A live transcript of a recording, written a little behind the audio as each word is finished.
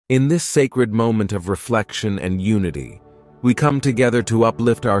In this sacred moment of reflection and unity, we come together to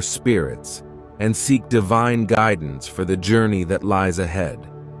uplift our spirits and seek divine guidance for the journey that lies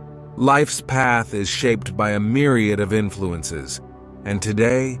ahead. Life's path is shaped by a myriad of influences, and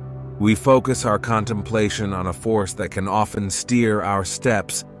today, we focus our contemplation on a force that can often steer our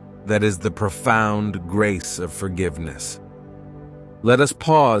steps, that is the profound grace of forgiveness. Let us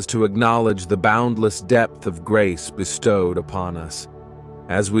pause to acknowledge the boundless depth of grace bestowed upon us.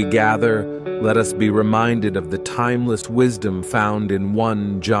 As we gather, let us be reminded of the timeless wisdom found in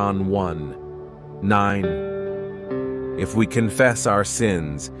 1 John 1:9. If we confess our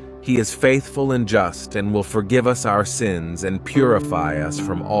sins, He is faithful and just and will forgive us our sins and purify us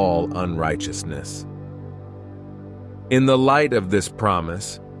from all unrighteousness. In the light of this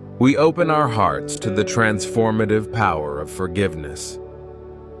promise, we open our hearts to the transformative power of forgiveness.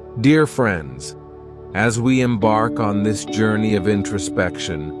 Dear friends, as we embark on this journey of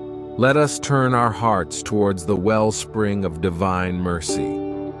introspection, let us turn our hearts towards the wellspring of divine mercy.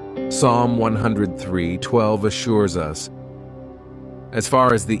 Psalm 103:12 assures us, "As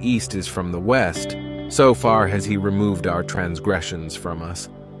far as the east is from the west, so far has He removed our transgressions from us."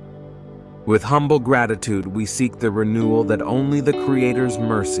 With humble gratitude, we seek the renewal that only the Creator's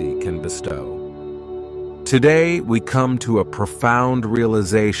mercy can bestow. Today, we come to a profound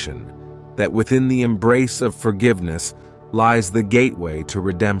realization that within the embrace of forgiveness lies the gateway to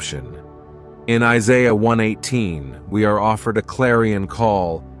redemption. In Isaiah 1:18, we are offered a clarion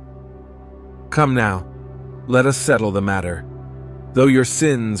call, "Come now, let us settle the matter. Though your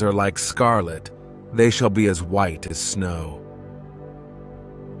sins are like scarlet, they shall be as white as snow."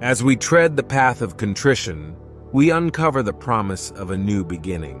 As we tread the path of contrition, we uncover the promise of a new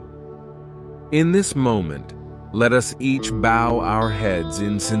beginning. In this moment, let us each bow our heads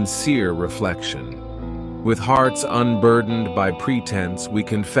in sincere reflection. With hearts unburdened by pretense, we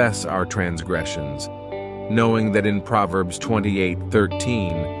confess our transgressions, knowing that in Proverbs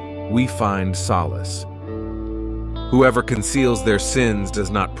 28:13, we find solace. Whoever conceals their sins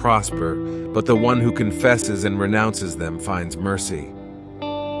does not prosper, but the one who confesses and renounces them finds mercy.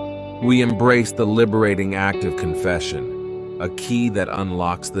 We embrace the liberating act of confession, a key that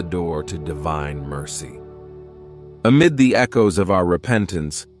unlocks the door to divine mercy. Amid the echoes of our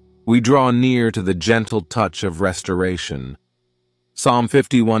repentance, we draw near to the gentle touch of restoration. Psalm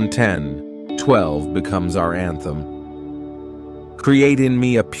 51:10-12 becomes our anthem. "Create in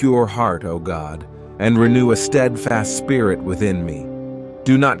me a pure heart, O God, and renew a steadfast spirit within me.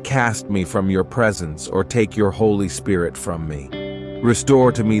 Do not cast me from your presence or take your Holy Spirit from me.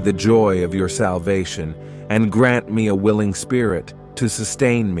 Restore to me the joy of your salvation, and grant me a willing spirit to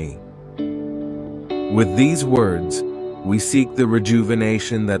sustain me." With these words, we seek the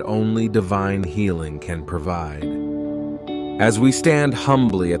rejuvenation that only divine healing can provide. As we stand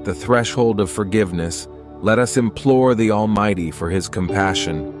humbly at the threshold of forgiveness, let us implore the Almighty for His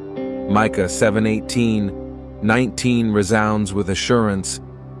compassion. Micah 7:18-19 resounds with assurance,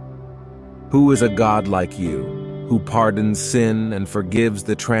 "Who is a God like you, who pardons sin and forgives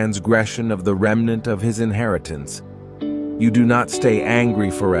the transgression of the remnant of His inheritance? You do not stay angry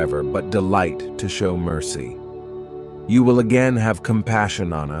forever, but delight to show mercy. You will again have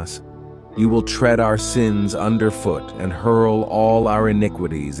compassion on us. You will tread our sins underfoot and hurl all our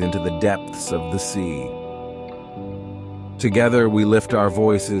iniquities into the depths of the sea." Together we lift our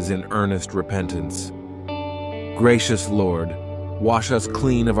voices in earnest repentance. Gracious Lord, wash us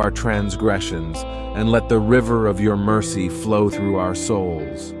clean of our transgressions, and let the river of your mercy flow through our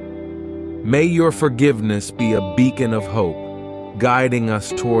souls. May your forgiveness be a beacon of hope, guiding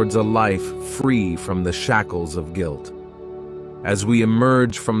us towards a life free from the shackles of guilt. As we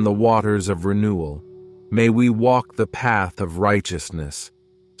emerge from the waters of renewal, may we walk the path of righteousness,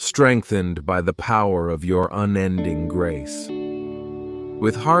 strengthened by the power of your unending grace.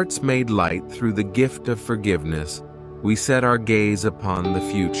 With hearts made light through the gift of forgiveness, we set our gaze upon the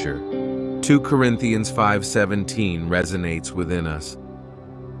future. 2 Corinthians 5:17 resonates within us.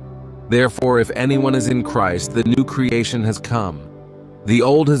 "Therefore, if anyone is in Christ, the new creation has come. The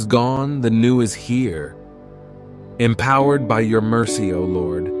old has gone, the new is here." Empowered by your mercy, O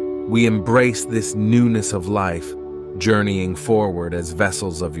Lord, we embrace this newness of life, journeying forward as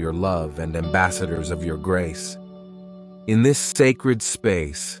vessels of your love and ambassadors of your grace. In this sacred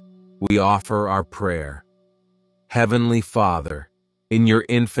space, we offer our prayer. Heavenly Father, in your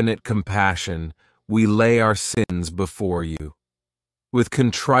infinite compassion, we lay our sins before you. With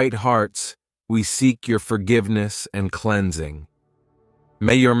contrite hearts, we seek your forgiveness and cleansing.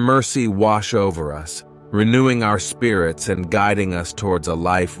 May your mercy wash over us, renewing our spirits and guiding us towards a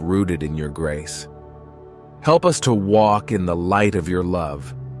life rooted in your grace. Help us to walk in the light of your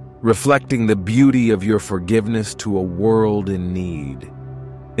love, reflecting the beauty of your forgiveness to a world in need.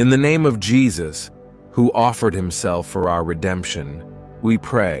 In the name of Jesus, who offered himself for our redemption, we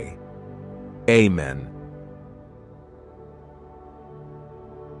pray. Amen.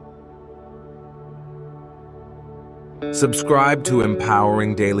 Subscribe to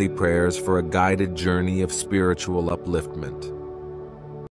Empowering Daily Prayers for a guided journey of spiritual upliftment.